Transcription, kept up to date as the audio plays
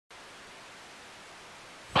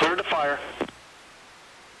clear to fire.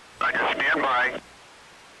 Roger, stand by.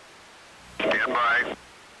 Stand by.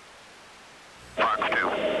 Fox 2.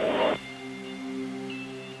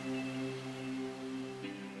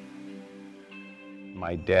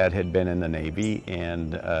 My dad had been in the Navy,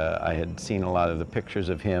 and I had seen a lot of the pictures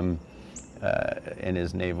of him in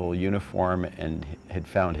his naval uniform, and had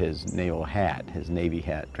found his naval hat, his Navy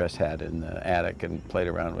hat, dress hat, in the attic and played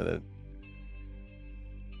around with it.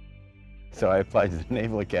 So I applied to the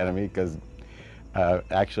Naval Academy because,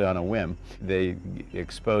 actually on a whim, they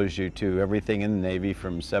expose you to everything in the Navy,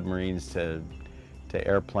 from submarines to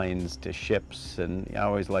airplanes to ships, and I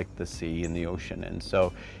always liked the sea and the ocean, and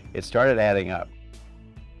so it started adding up.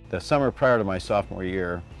 The summer prior to my sophomore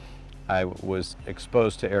year, I was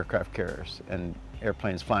exposed to aircraft carriers and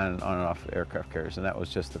airplanes flying on and off aircraft carriers, and that was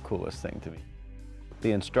just the coolest thing to me.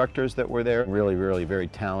 The instructors that were there, really very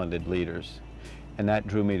talented leaders, and that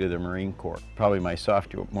drew me to the Marine Corps. Probably my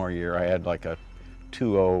sophomore year, I had like a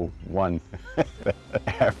 201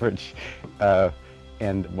 average,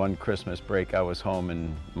 and one Christmas break I was home,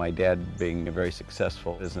 and my dad, being a very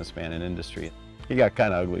successful businessman in industry, he got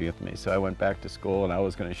kind of ugly with me, so I went back to school and I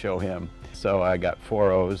was going to show him. So I got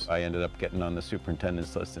 4 O's. I ended up getting on the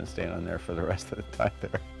superintendent's list and staying on there for the rest of the time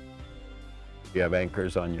there. You have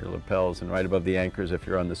anchors on your lapels, and right above the anchors, if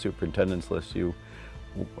you're on the superintendent's list, you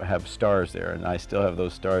have stars there, and I still have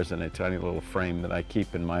those stars in a tiny little frame that I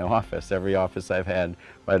keep in my office. Every office I've had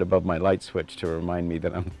right above my light switch to remind me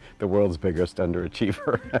that I'm the world's biggest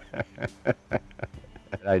underachiever.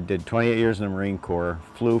 I did 28 years in the Marine Corps,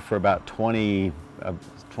 flew for about 21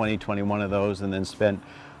 of those, and then spent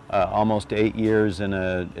almost 8 years in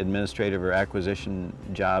administrative or acquisition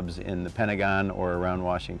jobs in the Pentagon or around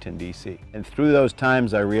Washington, D.C. And through those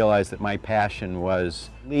times I realized that my passion was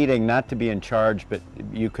leading, not to be in charge, but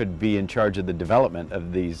you could be in charge of the development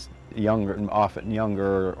of these younger, often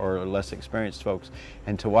younger or less experienced folks,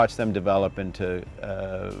 and to watch them develop into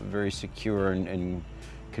very secure and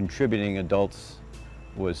contributing adults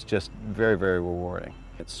was just very rewarding.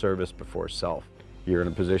 It's service before self. You're in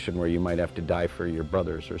a position where you might have to die for your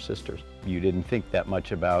brothers or sisters. You didn't think that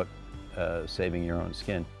much about saving your own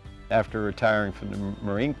skin. After retiring from the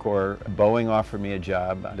Marine Corps, Boeing offered me a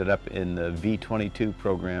job. I ended up in the V-22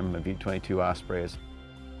 program, the V-22 Ospreys.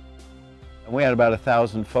 And we had about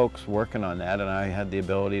 1,000 folks working on that, and I had the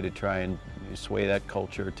ability to try and sway that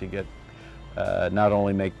culture to get not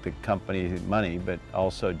only make the company money, but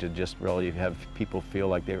also to just really have people feel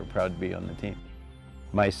like they were proud to be on the team.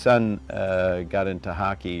 My son got into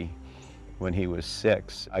hockey when he was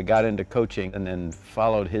 6. I got into coaching and then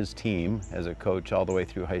followed his team as a coach all the way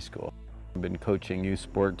through high school. I've been coaching youth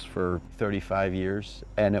sports for 35 years,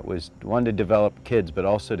 and it was one, to develop kids, but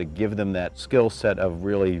also to give them that skill set of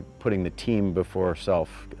really putting the team before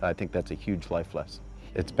self. I think that's a huge life lesson.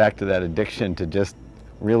 It's back to that addiction to just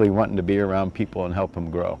really wanting to be around people and help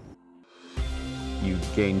them grow. You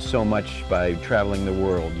gain so much by traveling the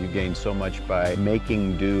world. You gain so much by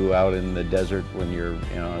making do out in the desert when you're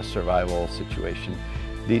in a survival situation.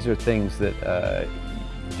 These are things that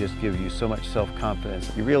just give you so much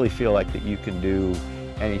self-confidence. You really feel like that you can do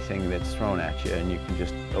anything that's thrown at you, and you can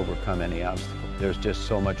just overcome any obstacle. There's just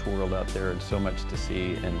so much world out there and so much to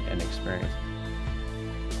see and experience.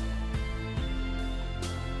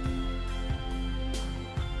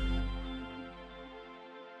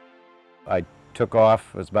 I took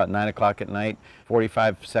off. It was about 9 o'clock at night.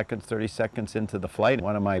 45 seconds, 30 seconds into the flight,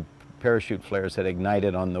 one of my parachute flares had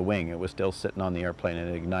ignited on the wing. It was still sitting on the airplane, and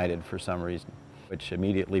it ignited for some reason, which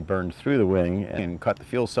immediately burned through the wing and caught the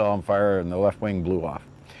fuel cell on fire, and the left wing blew off.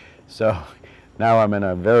 So now I'm in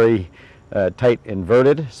a very tight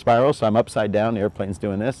inverted spiral, so I'm upside down. The airplane's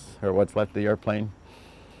doing this, or what's left of the airplane,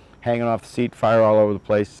 hanging off the seat, fire all over the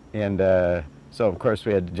place. And so of course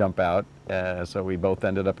we had to jump out. So we both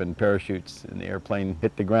ended up in parachutes, and the airplane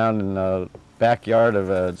hit the ground in the backyard of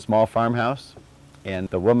a small farmhouse. And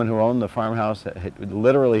the woman who owned the farmhouse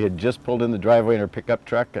literally had just pulled in the driveway in her pickup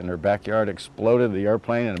truck, and her backyard exploded the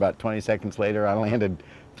airplane, and about 20 seconds later I landed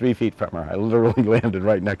 3 feet from her. I literally landed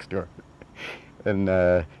right next to her. And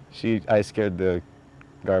I scared the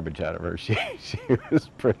garbage out of her. She was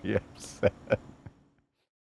pretty upset.